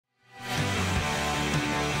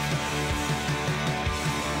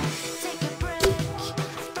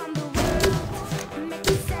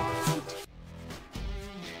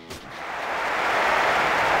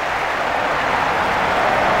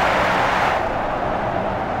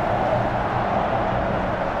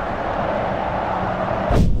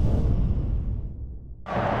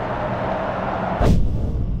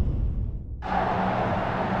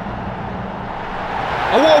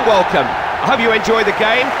welcome. I hope you enjoy the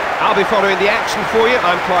game. I'll be following the action for you.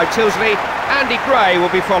 I'm Clive Tilsley. Andy Gray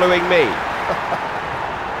will be following me.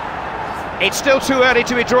 It's still too early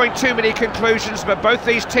to be drawing too many conclusions, but both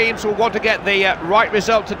these teams will want to get the right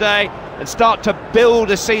result today and start to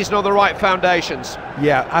build a season on the right foundations.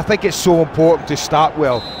 Yeah, I think it's so important to start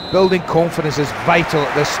well. Building confidence is vital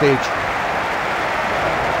at this stage.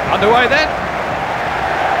 Underway then.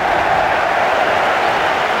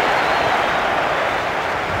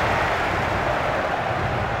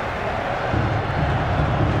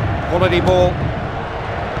 Quality ball.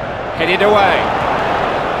 Headed away.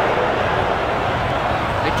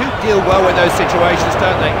 They do deal well with those situations,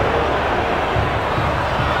 don't they?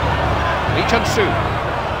 Lee Chun-Soo.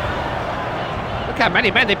 Look how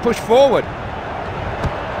many men they push forward.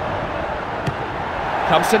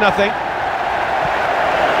 Comes to nothing.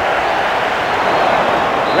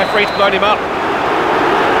 Referee's blown him up.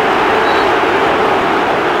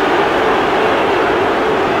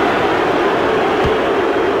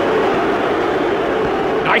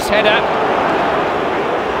 Nice header.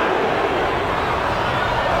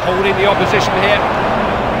 Holding the opposition here.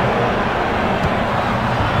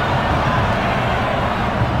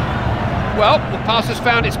 Well, the pass has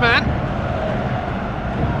found its man.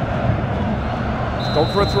 It's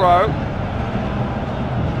gone for a throw.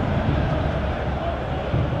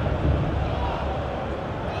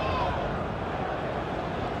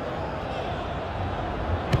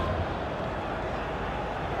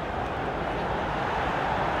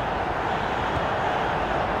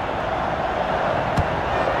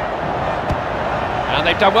 And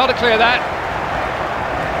they've done well to clear that.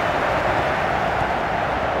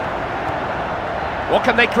 What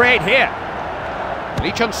can they create here?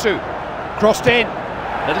 Lee Chun-Soo, crossed in.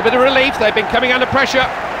 A little bit of relief, they've been coming under pressure.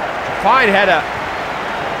 Fine header.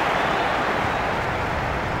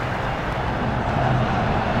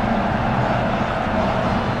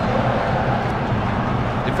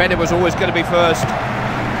 Defender was always going to be first.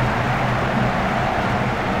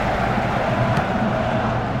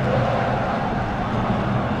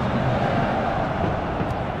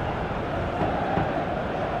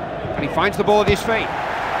 He finds the ball at his feet.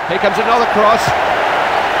 Here comes another cross.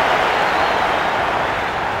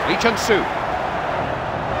 Lee Chun-Soo.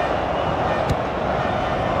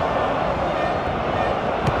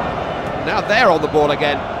 Now they're on the ball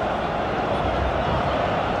again.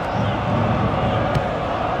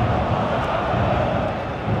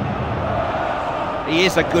 He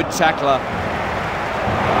is a good tackler.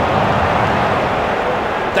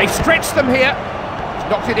 They've stretched them here. He's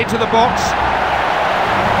knocked it into the box.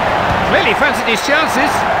 Clearly fancied his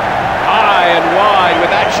chances. High and wide with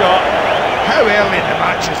that shot. How early in the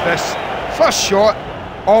match is this? First shot,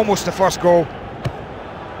 almost the first goal.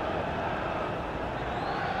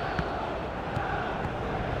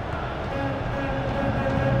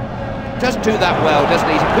 Does do that well, doesn't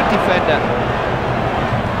he? He's a good defender.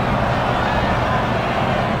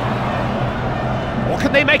 What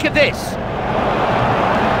can they make of this?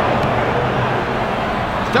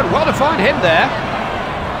 It's done well to find him there.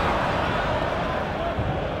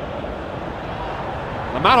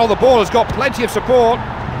 The man on the ball has got plenty of support.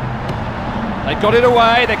 They've got it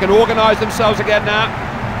away, they can organise themselves again now.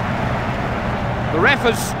 The ref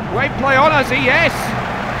has waved play on, has he? Yes.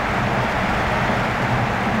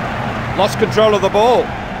 Lost control of the ball.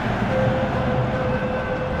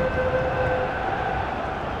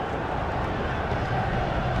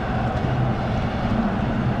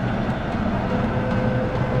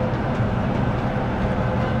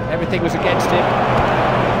 Everything was against him.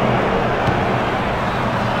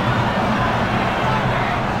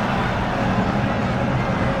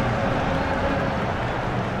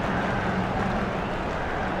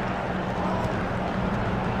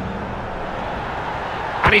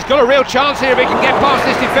 And he's got a real chance here if he can get past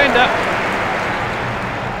this defender.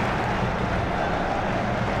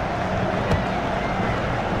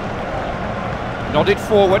 Nodded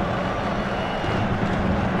forward.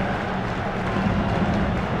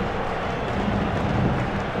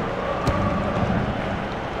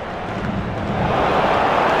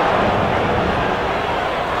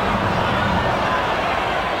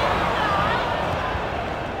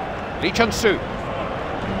 Lee Chun-Soo.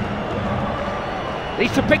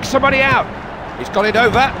 Needs to pick somebody out. He's got it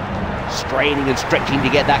over. Straining and stretching to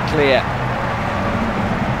get that clear.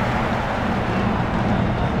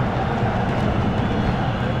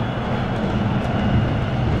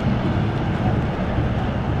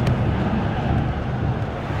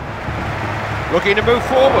 Looking to move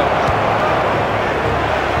forward.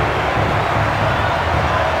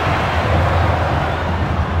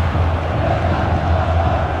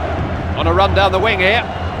 On a run down the wing here.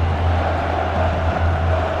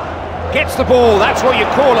 Gets the ball, that's what you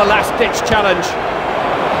call a last-ditch challenge.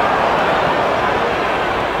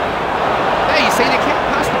 There you see, they can't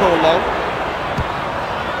pass the ball long.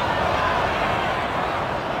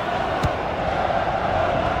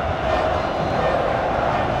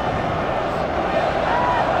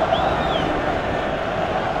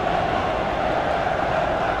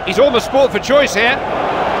 He's almost spoilt for choice here.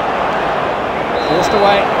 Forced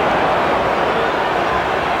away.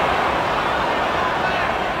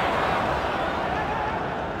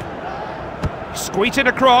 Squeezing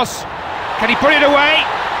across. Can he put it away?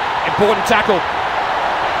 Important tackle.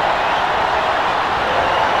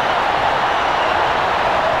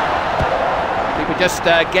 People just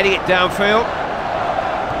getting it downfield.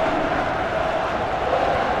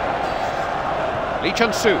 Lee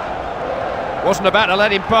Chun-Soo wasn't about to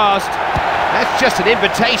let him past. That's just an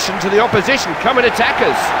invitation to the opposition. Come and attack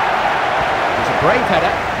us. It's a brave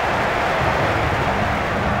header.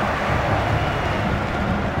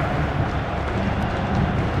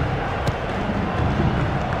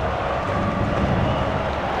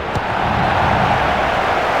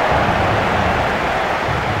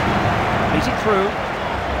 Is it through?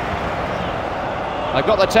 I've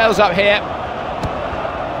got the tails up here.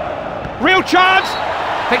 Real chance!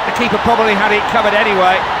 I think the keeper probably had it covered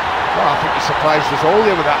anyway. Well, I think he surprised us all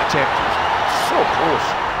there with that attempt. So close.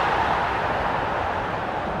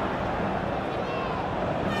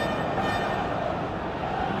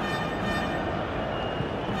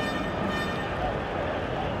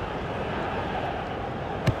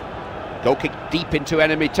 Goal kick deep into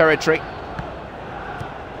enemy territory.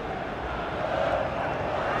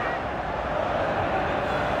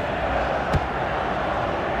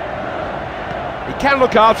 He can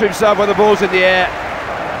look after himself when the ball's in the air.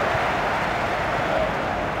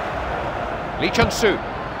 Lee Chun-Soo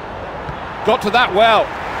got to that well.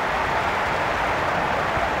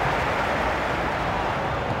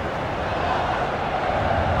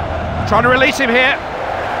 Trying to release him here.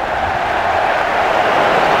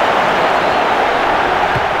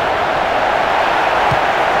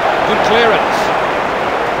 Good clearance.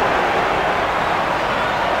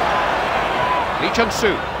 Lee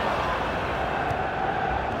Chun-Soo.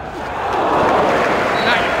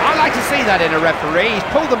 See that in a referee. He's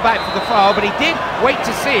pulled them back for the foul, but he did wait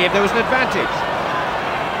to see if there was an advantage.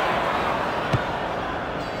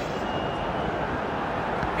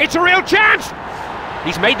 It's a real chance.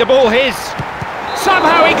 He's made the ball his.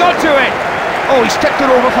 Somehow he got to it. Oh, he's tipped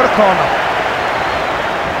it over for a corner.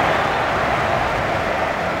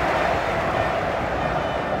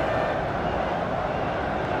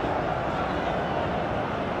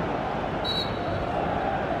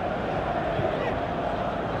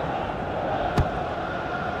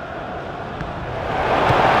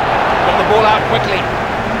 Ball out quickly.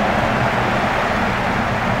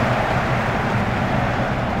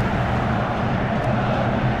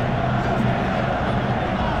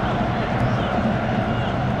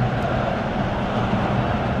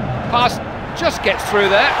 Pass just gets through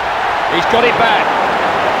there. He's got it back.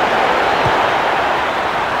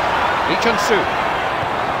 Lee Chun-Soo.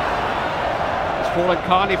 It's fallen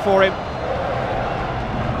kindly for him.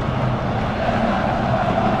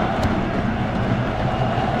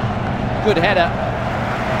 Good header.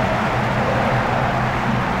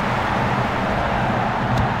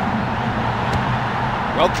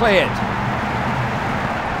 Well cleared.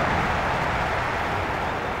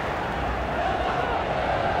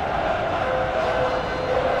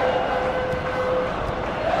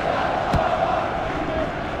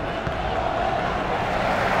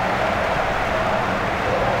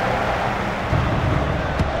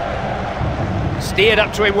 Steered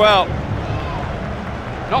up to him well.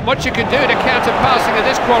 Not much you can do to counter passing of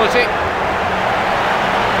this quality.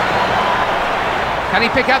 Can he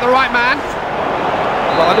pick out the right man?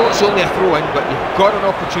 Well, I know it's only a throw-in, but you've got an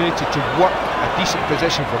opportunity to work a decent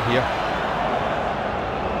position from here.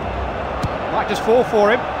 Might just fall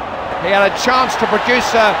for him. He had a chance to produce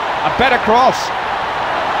a better cross.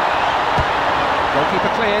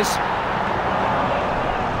 Goalkeeper clears.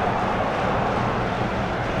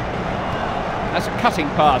 That's a cutting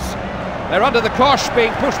pass. They're under the cosh,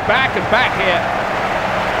 being pushed back and back here.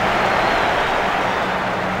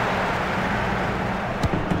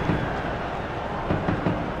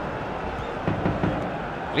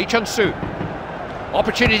 Lee Chun-Soo.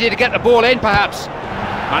 Opportunity to get the ball in, perhaps.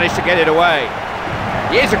 Managed to get it away.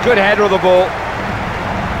 Here's a good header of the ball.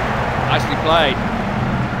 Nicely played.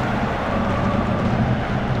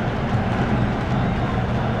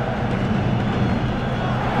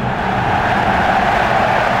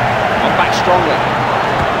 Strongly.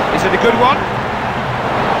 Is it a good one?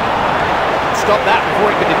 Stop that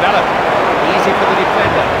before it could develop. Easy for the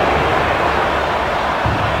defender.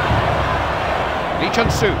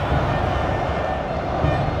 Ulsan,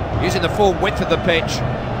 using the full width of the pitch.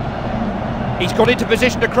 He's got into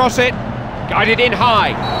position to cross it. Guided in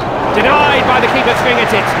high. Denied by the keeper's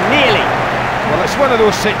fingertips, nearly. Well, it's one of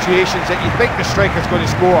those situations that you think the striker's going to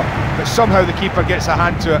score, but somehow the keeper gets a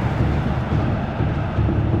hand to it.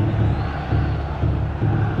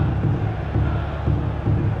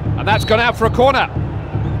 And that's gone out for a corner.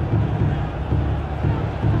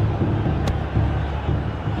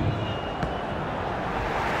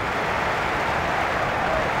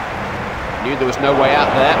 Knew there was no way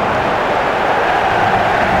out there.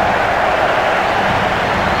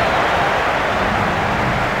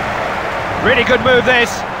 Really good move,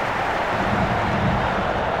 this.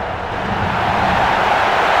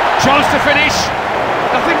 Chance to finish.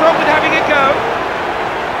 Nothing wrong with having a go.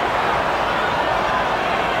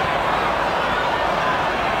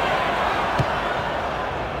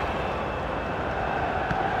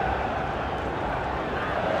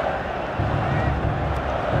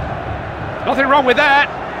 Nothing wrong with that.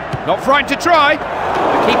 Not frightened to try.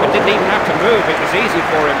 The keeper didn't even have to move. It was easy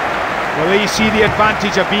for him. Well, there you see the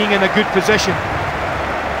advantage of being in a good position.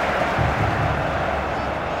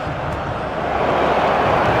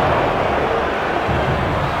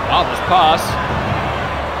 Marvellous pass.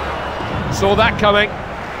 Saw that coming.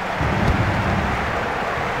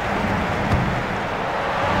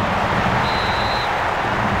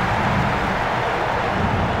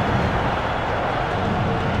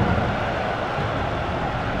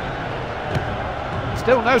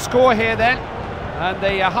 Still no score here then, and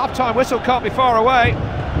the half-time whistle can't be far away.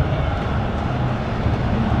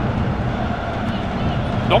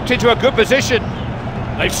 Knocked into a good position.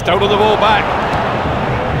 They've stolen the ball back.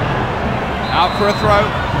 Out for a throw.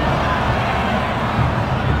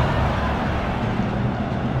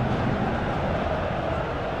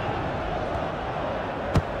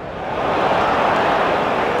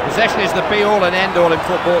 Possession is the be-all and end-all in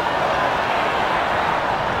football.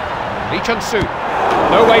 Ulsan.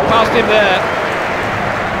 No way past him there.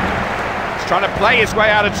 He's trying to play his way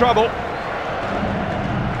out of trouble.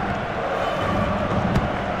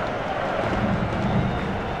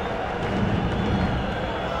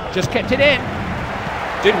 Just kept it in.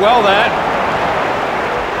 Did well there.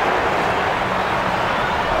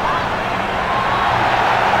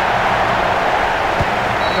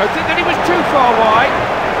 I don't think that he was too far wide.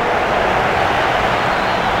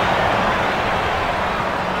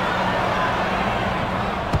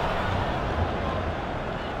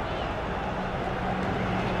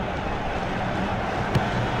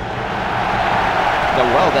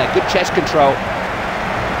 Well there, good chest control.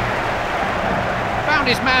 Found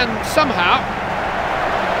his man somehow.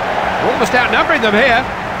 Almost outnumbering them here.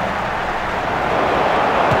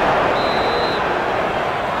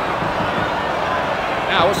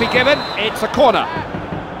 Now, what's he given? It's a corner.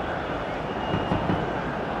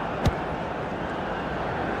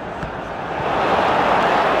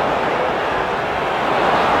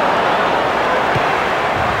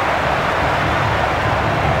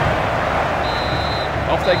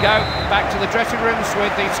 Off they go, back to the dressing rooms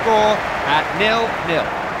with the score at 0-0.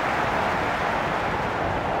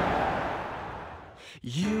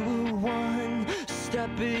 You were one step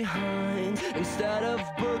behind, instead of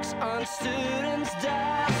books on students'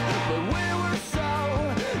 desks. But we were so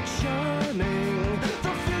charming,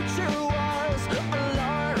 the future was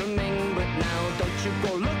alarming. But now don't you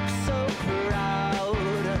go look so proud,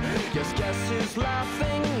 just guess who's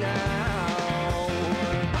laughing now.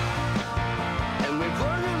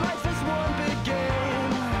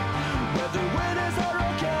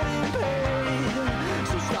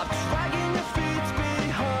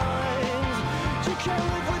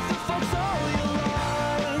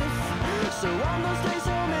 So on those days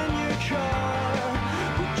home in your car,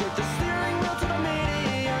 we kicked the steering wheel to the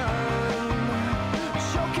median,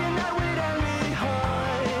 choking that we'd end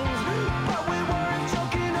behind, but we weren't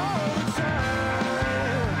joking all the time.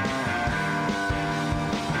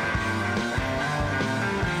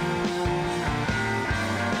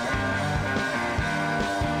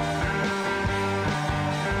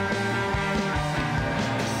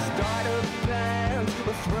 Start a band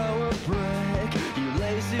or throw a brick, you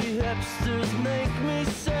lazy hipsters make me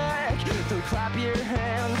sick. Don't clap your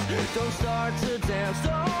hands, don't start to dance,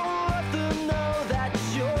 don't let them know that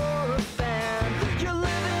you're a fan. You're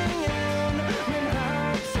living in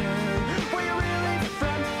Manhattan, where you're really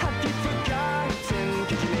from, have you forgotten?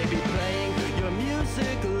 Could you maybe playing your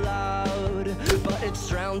music loud, but it's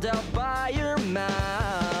drowned out by your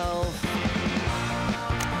mouth.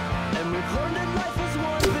 And we've learned that life is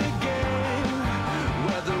one big game,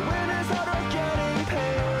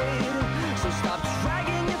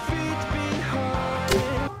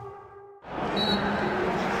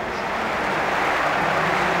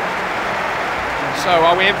 So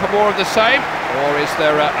are we in for more of the same, or is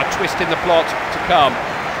there a twist in the plot to come?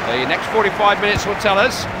 The next 45 minutes will tell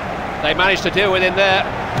us. They managed to deal with him there.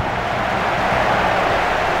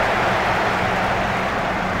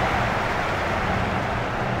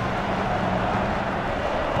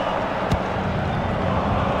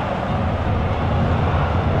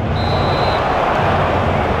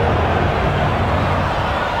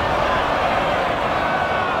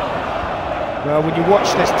 Well, when you watch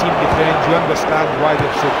this team defend, you understand why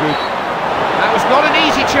they're so good. That was not an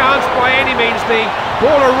easy chance by any means. The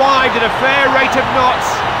ball arrived at a fair rate of knots.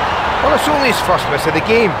 Well, it's only his first miss of the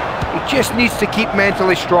game. He just needs to keep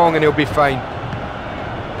mentally strong and he'll be fine.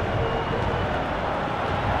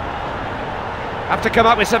 Have to come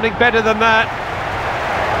up with something better than that.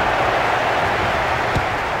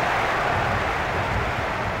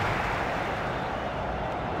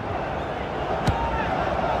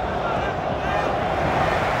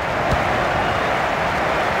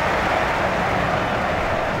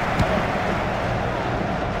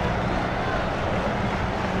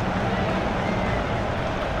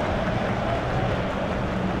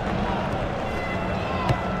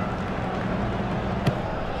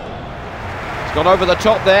 Gone over the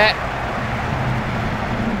top there.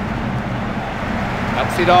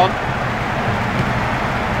 Cuts it on.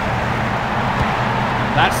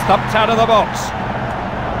 That's thumped out of the box.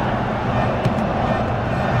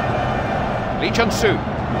 Lee Chun-Soo.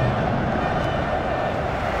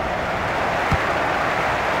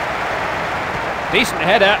 Decent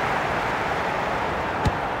header.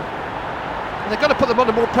 They've got to put them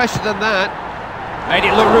under more pressure than that. Made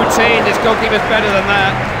it look routine. This goalkeeper's better than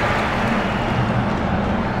that.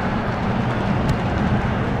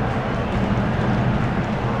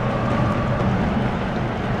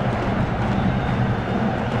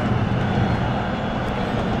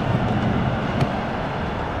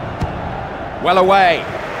 Well away.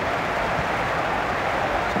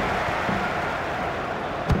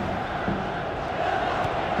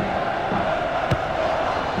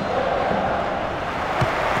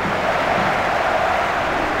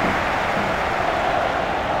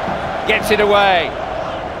 Gets it away.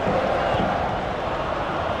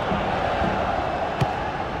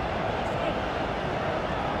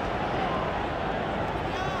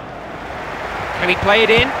 Can he play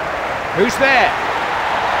it in? Who's there?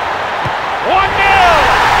 1-0! Oh,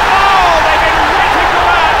 they've been waiting for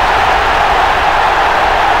that!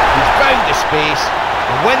 He's found the space,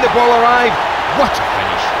 and when the ball arrived, what a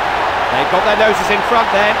finish! They've got their noses in front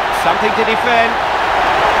then, something to defend.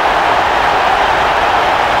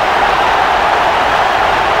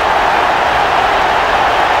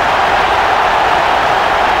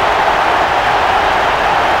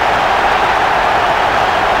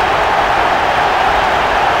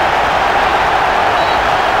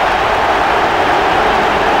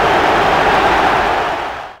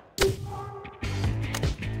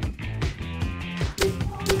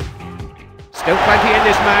 Still plenty in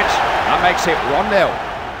this match. That makes it 1-0.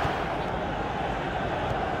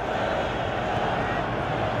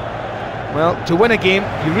 Well, to win a game,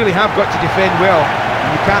 you really have got to defend well,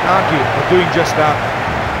 and you can't argue with doing just that.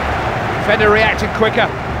 Defender reacted quicker.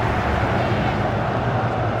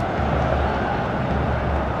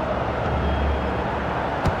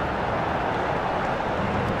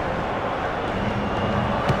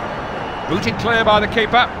 Booted clear by the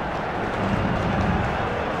keeper.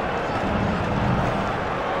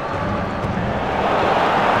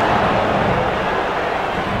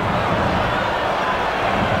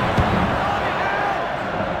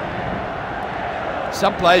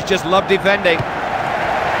 Some players just love defending.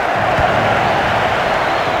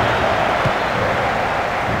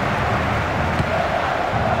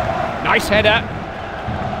 Nice header.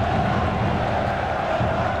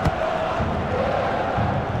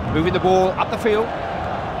 Moving the ball up the field.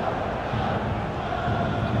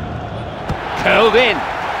 Curled in.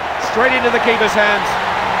 Straight into the keeper's hands.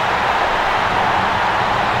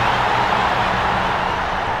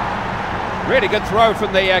 Really good throw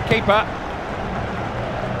from the keeper.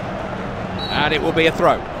 And it will be a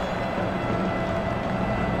throw.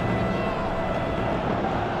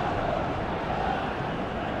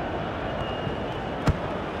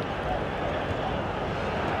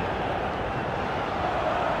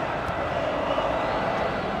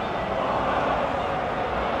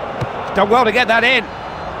 Done well to get that in.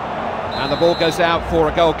 And the ball goes out for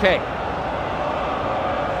a goal kick.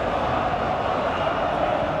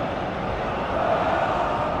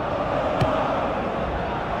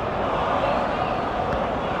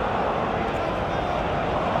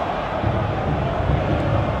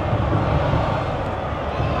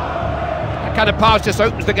 That kind of pass just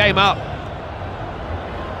opens the game up.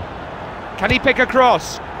 Can he pick a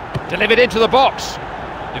cross? Delivered into the box.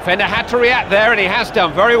 Defender had to react there, and he has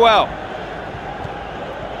done very well.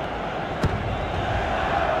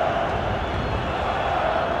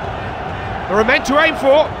 There are men to aim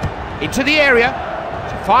for. Into the area.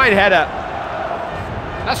 It's a fine header.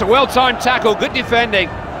 That's a well-timed tackle, good defending.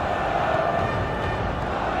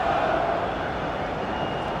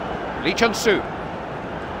 Lee Chun-Soo.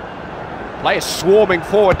 Players swarming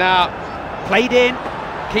forward now. Played in.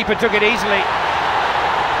 Keeper took it easily.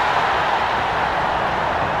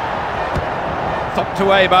 Thumped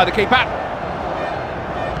away by the keeper.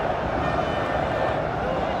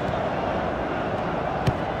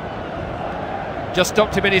 Just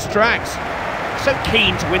stopped him in his tracks. So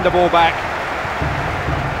keen to win the ball back.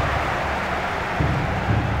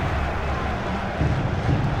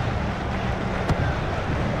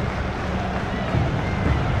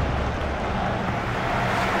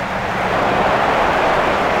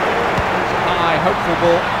 High, hopeful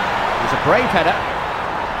ball. It was a brave header.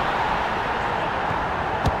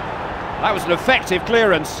 That was an effective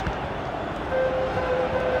clearance.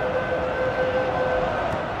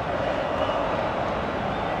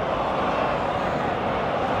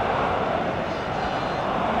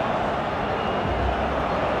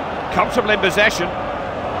 Comfortable in possession.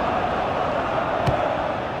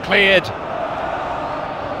 Cleared.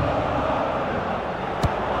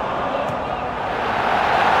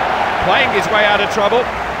 Playing his way out of trouble.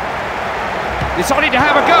 Decided to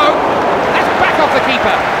have a go. That's back off the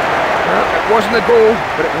keeper. Well, it wasn't a goal,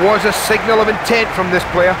 but it was a signal of intent from this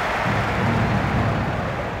player.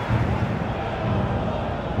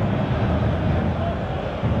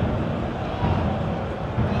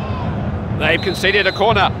 They've conceded a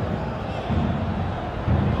corner.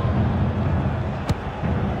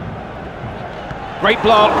 Great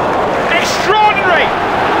block. Extraordinary!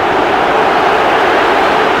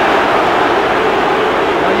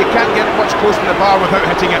 Well, you can't get much closer to the bar without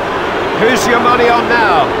hitting it. Who's your money on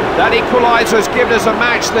now? That equaliser has given us a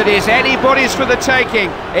match that is anybody's for the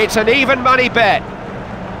taking. It's an even money bet.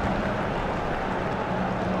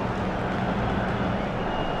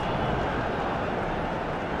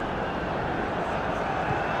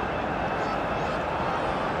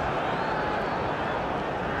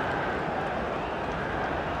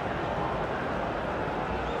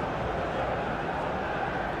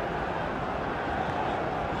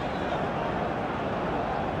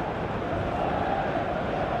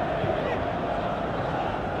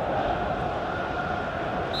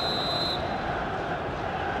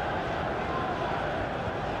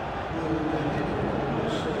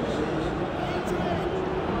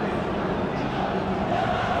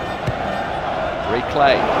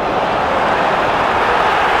 Replay.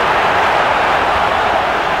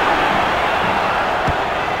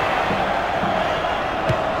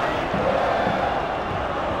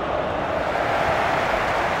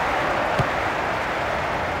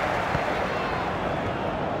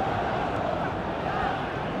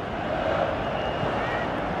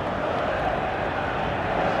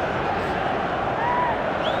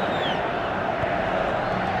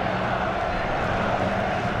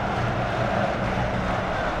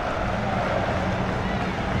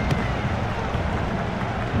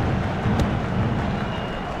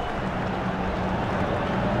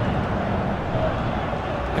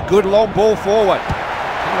 Good long ball forward.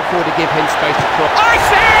 Can't afford to give him space to cross. I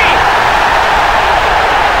see!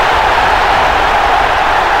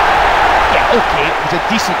 Yeah, okay, it was a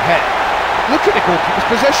decent hit. Look at the goalkeeper's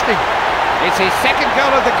positioning. It's his second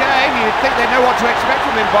goal of the game. You'd think they know what to expect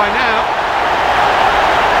from him by now.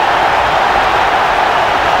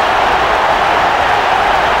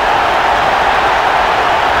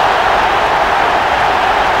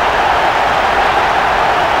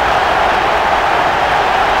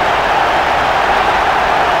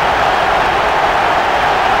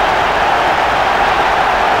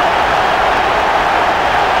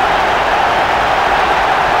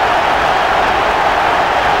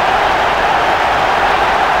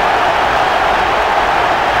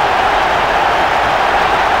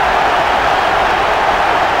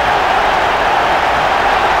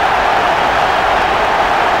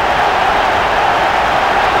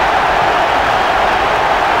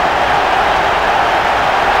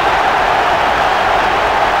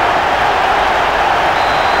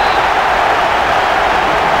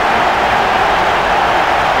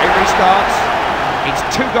 It's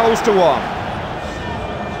 2-1.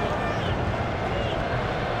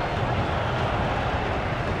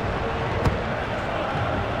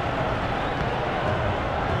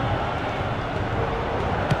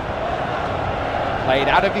 Played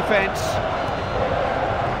out of defence.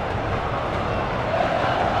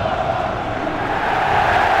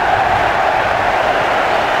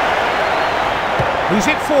 Who's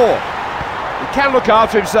it for? He can look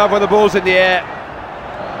after himself when the ball's in the air.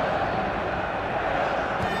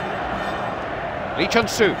 Lee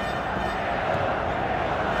Chun-Soo.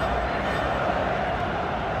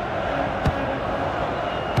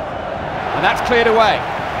 And that's cleared away.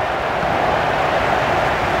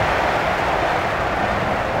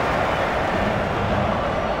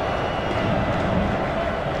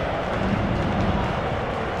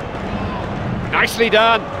 Nicely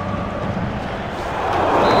done.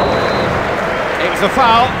 It was a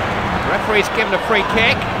foul. The referee's given a free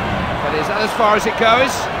kick, but is that as far as it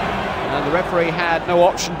goes? And the referee had no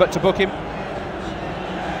option but to book him.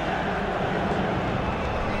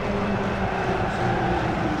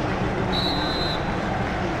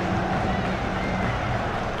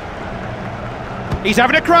 He's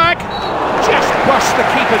having a crack. Just brushed the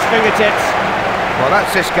keeper's fingertips. Well,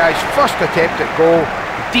 that's this guy's first attempt at goal.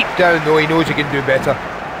 Deep down, though, he knows he can do better.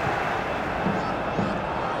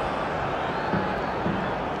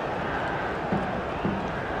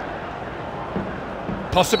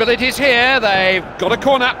 Possibilities here. They've got a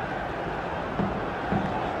corner.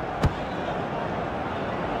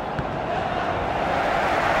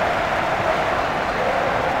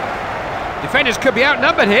 Defenders could be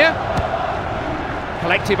outnumbered here.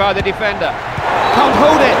 Collected by the defender. Can't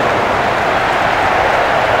hold it.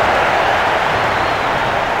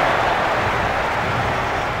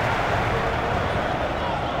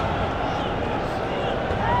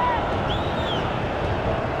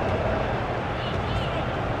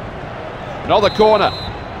 Another corner.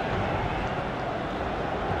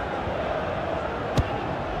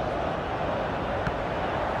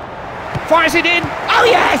 Fires it in. Oh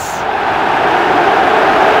yes!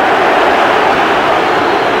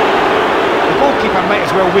 The goalkeeper might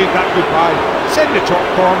as well wave that goodbye. Send the top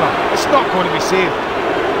corner. It's not going to be saved.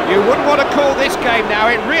 You wouldn't want to call this game now.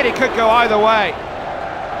 It really could go either way.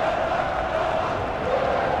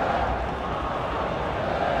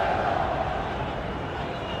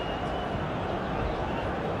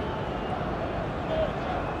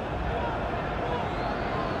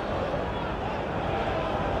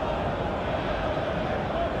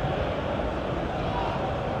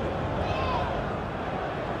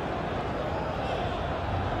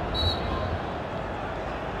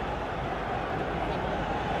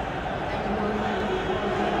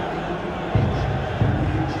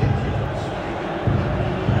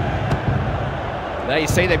 There you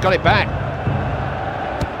see, they've got it back.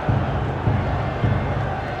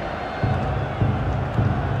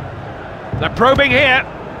 They're probing here.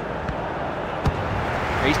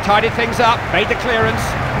 He's tidied things up, made the clearance.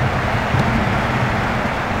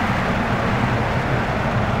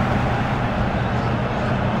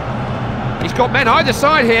 He's got men either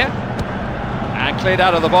side here. And cleared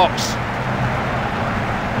out of the box.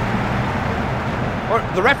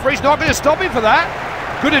 Well, the referee's not going to stop him for that.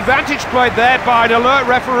 Good advantage played there by an alert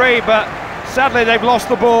referee, but sadly they've lost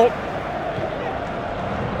the ball.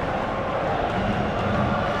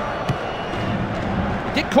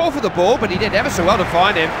 He did call for the ball, but he did ever so well to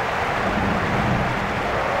find him.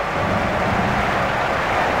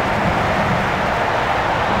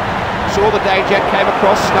 Saw the danger, came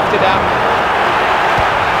across, snuffed it out.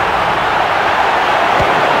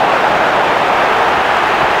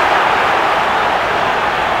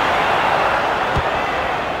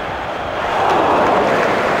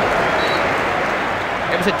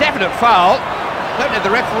 It was a definite foul. Don't know if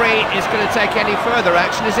the referee is going to take any further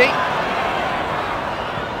action, is he?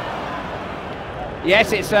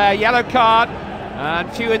 Yes, it's a yellow card,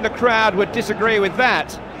 and few in the crowd would disagree with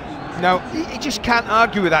that. Now, he just can't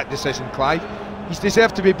argue with that decision, Clive. He's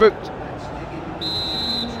deserved to be booked.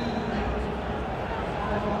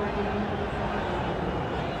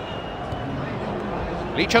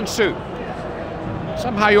 Lee Chun-Soo.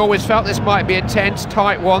 Somehow you always felt this might be a tense,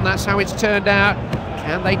 tight one. That's how it's turned out.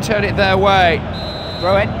 Can they turn it their way?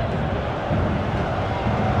 Throw it.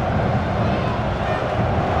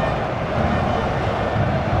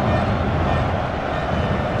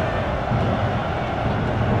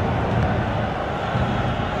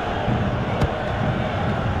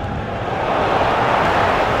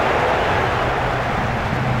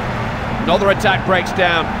 Another attack breaks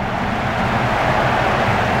down.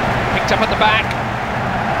 Picked up at the back.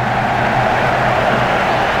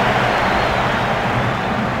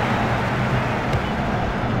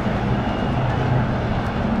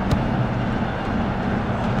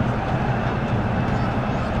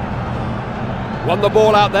 Won the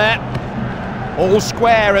ball out there. All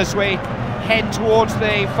square as we head towards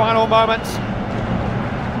the final moments.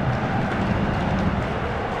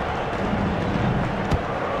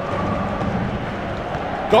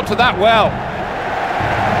 Got to that well.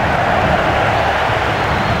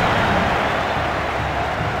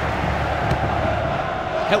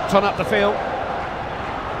 Helped on up the field.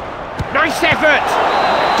 Nice effort!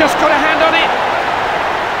 Just got a hand on it.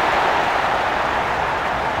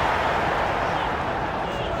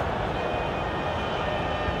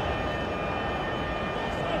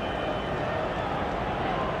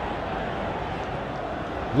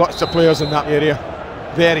 Lots of players in that area.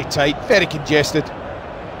 Very tight, very congested.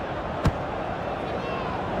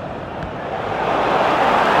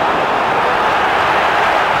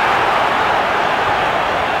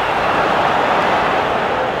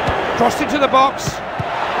 Crossed into the box.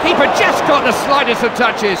 Keeper just got the slightest of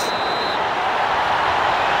touches.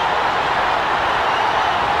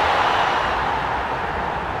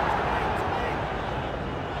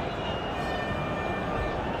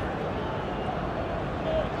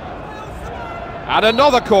 And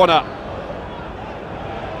another corner.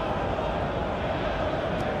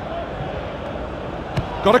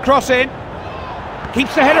 Got a cross in.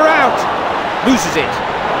 Keeps the header out. Loses it.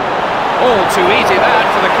 All too easy that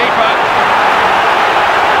for the keeper.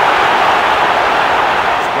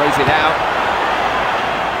 Sprays it out.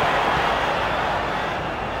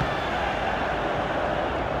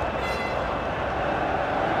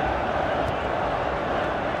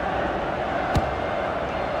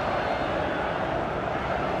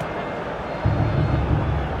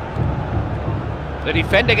 The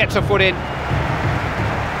defender gets a foot in.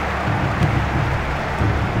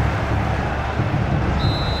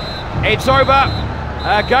 It's over.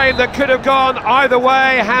 A game that could have gone either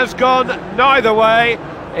way has gone neither way.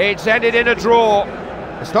 It's ended in a draw.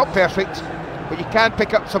 It's not perfect, but you can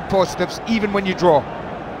pick up some positives even when you draw.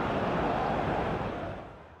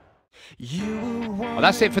 Well,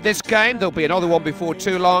 that's it for this game. There'll be another one before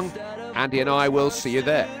too long. Andy and I will see you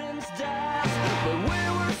there.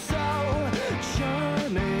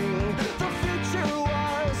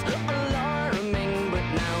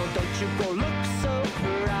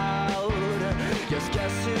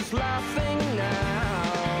 Laughing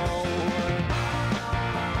now,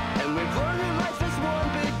 and we've learned that life is one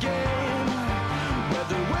big game where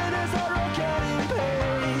the winners are all getting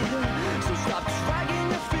paid. So stop dragging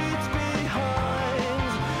your feet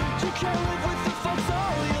behind. You can't live with the folks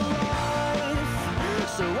all your life.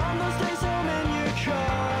 So on those days home in your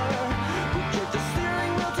car, we get the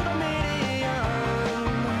steering wheel to the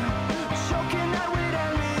median, choking that we'd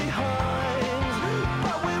end behind,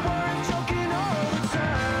 but we weren't choking all the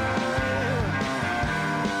time.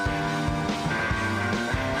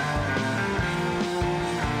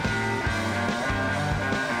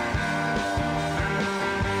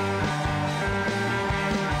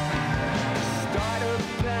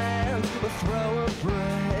 Throw a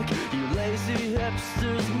brick. You lazy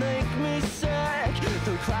hipsters make me sick.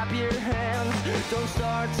 Don't clap your hands, don't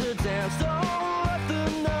start to dance. Don't let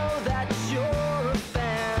them know that you're a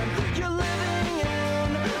fan. You're living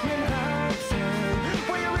in Manhattan.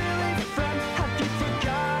 Where you're really from, have you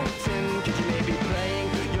forgotten? Could you may be playing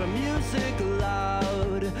your music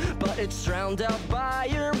loud, but it's drowned out by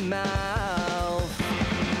your mouth.